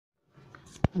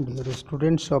Dear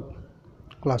students of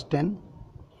class 10,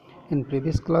 in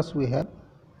previous class we have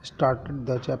started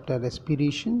the chapter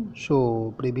respiration.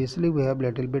 So previously we have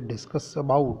little bit discussed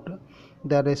about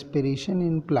the respiration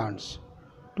in plants.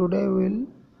 Today we will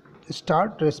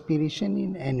start respiration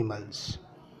in animals.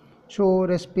 So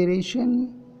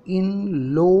respiration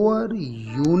in lower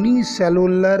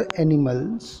unicellular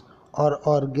animals or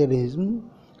organisms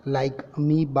like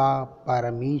amoeba,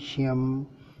 paramecium,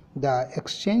 the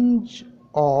exchange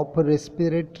of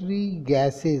respiratory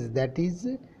gases, that is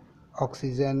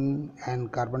oxygen and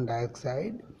carbon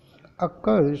dioxide,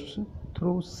 occurs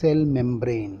through cell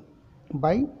membrane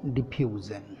by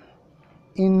diffusion.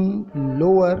 In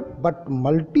lower but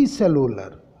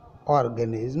multicellular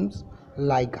organisms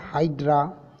like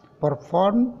Hydra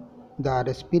perform the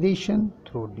respiration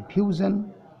through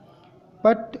diffusion,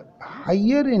 but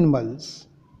higher animals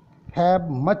have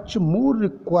much more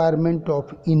requirement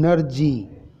of energy,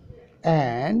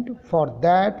 and for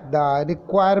that the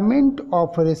requirement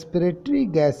of respiratory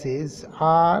gases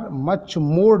are much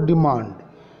more demand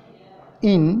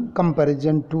in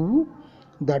comparison to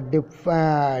the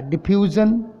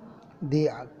diffusion they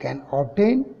can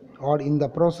obtain, or in the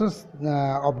process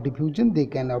of diffusion they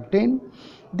can obtain.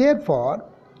 Therefore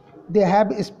they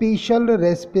have special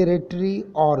respiratory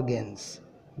organs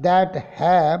that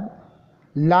have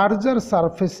larger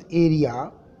surface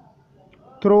area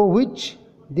through which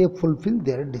they fulfill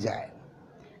their desire.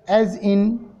 As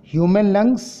in human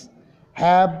lungs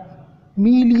have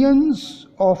millions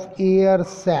of air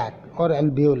sac or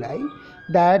alveoli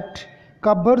that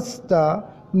covers the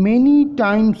many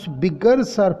times bigger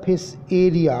surface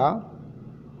area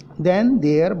than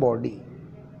their body.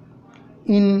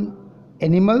 In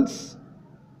animals,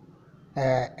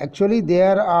 actually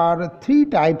there are three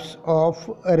types of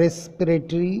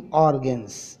respiratory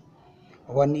organs.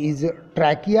 One is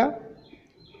trachea,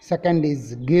 second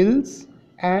is gills,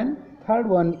 and third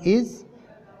one is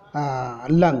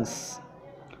lungs.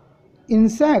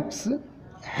 Insects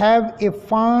have a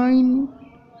fine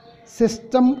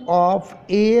system of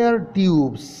air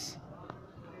tubes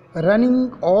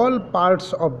running all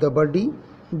parts of the body.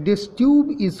 This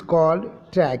tube is called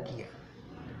trachea.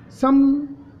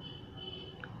 Some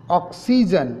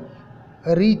oxygen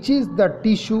reaches the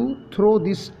tissue through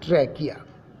this trachea,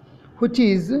 which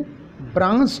is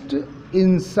branched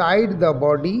inside the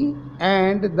body,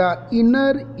 and the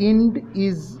inner end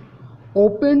is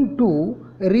open to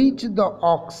reach the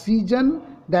oxygen,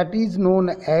 that is known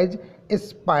as a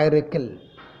spiracle.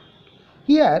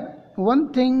 Here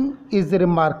one thing is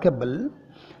remarkable,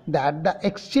 that the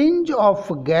exchange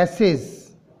of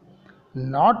gases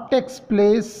not takes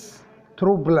place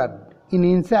through blood in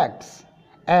insects,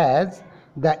 as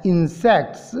the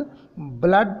insects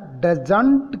blood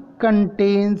doesn't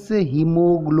contains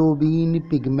hemoglobin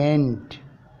pigment.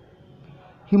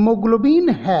 Hemoglobin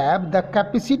have the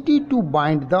capacity to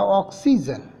bind the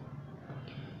oxygen.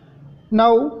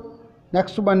 Now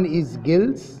next one is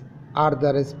gills, are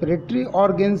the respiratory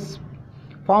organs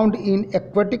found in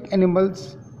aquatic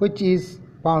animals, which is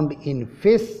found in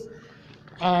fish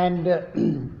and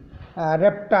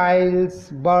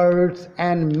reptiles, birds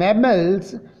and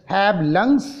mammals have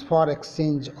lungs for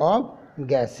exchange of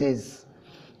gases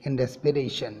in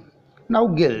respiration. Now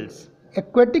gills.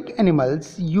 Aquatic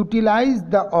animals utilize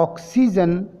the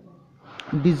oxygen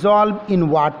dissolved in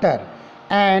water,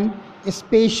 and a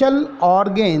special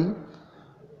organ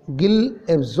gill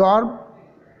absorb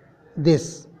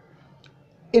this.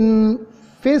 In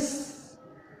fish,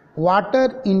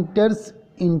 water enters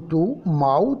into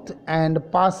mouth and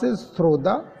passes through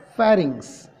the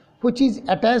pharynx, which is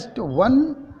attached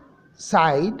one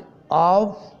side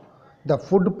of the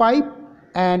food pipe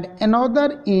and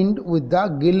another end with the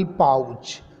gill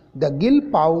pouch. The gill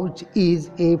pouch is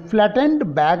a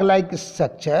flattened bag-like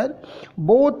structure.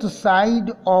 Both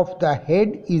sides of the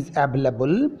head is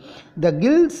available. The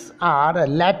gills are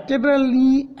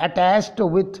laterally attached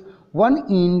with one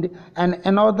end and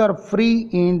another free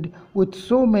end with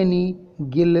so many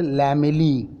gill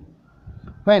lamellae.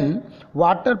 When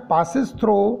water passes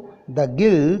through the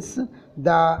gills,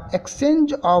 the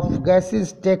exchange of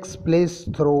gases takes place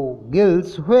through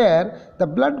gills, where the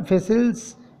blood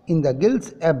vessels in the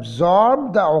gills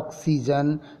absorb the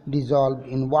oxygen dissolved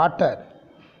in water.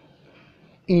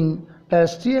 In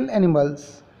terrestrial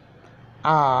animals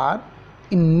are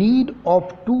in need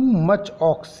of too much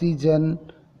oxygen,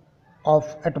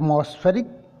 of atmospheric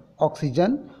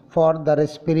oxygen for the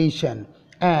respiration,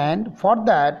 and for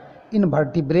that in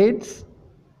vertebrates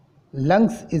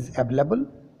lungs is available.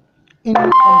 In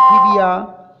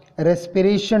amphibia,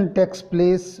 respiration takes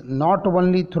place not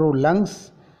only through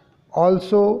lungs,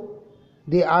 also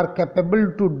they are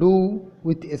capable to do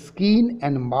with skin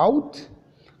and mouth,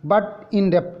 but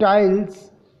in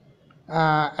reptiles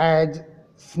as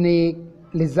snake,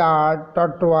 lizard,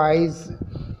 tortoise,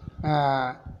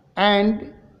 uh,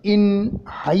 and in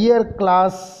higher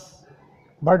class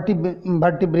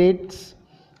vertebrates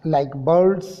like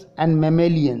birds and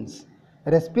mammalians,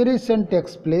 respiration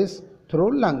takes place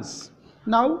through lungs.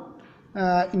 Now,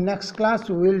 in next class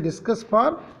we will discuss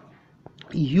for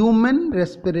human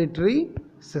respiratory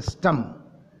system.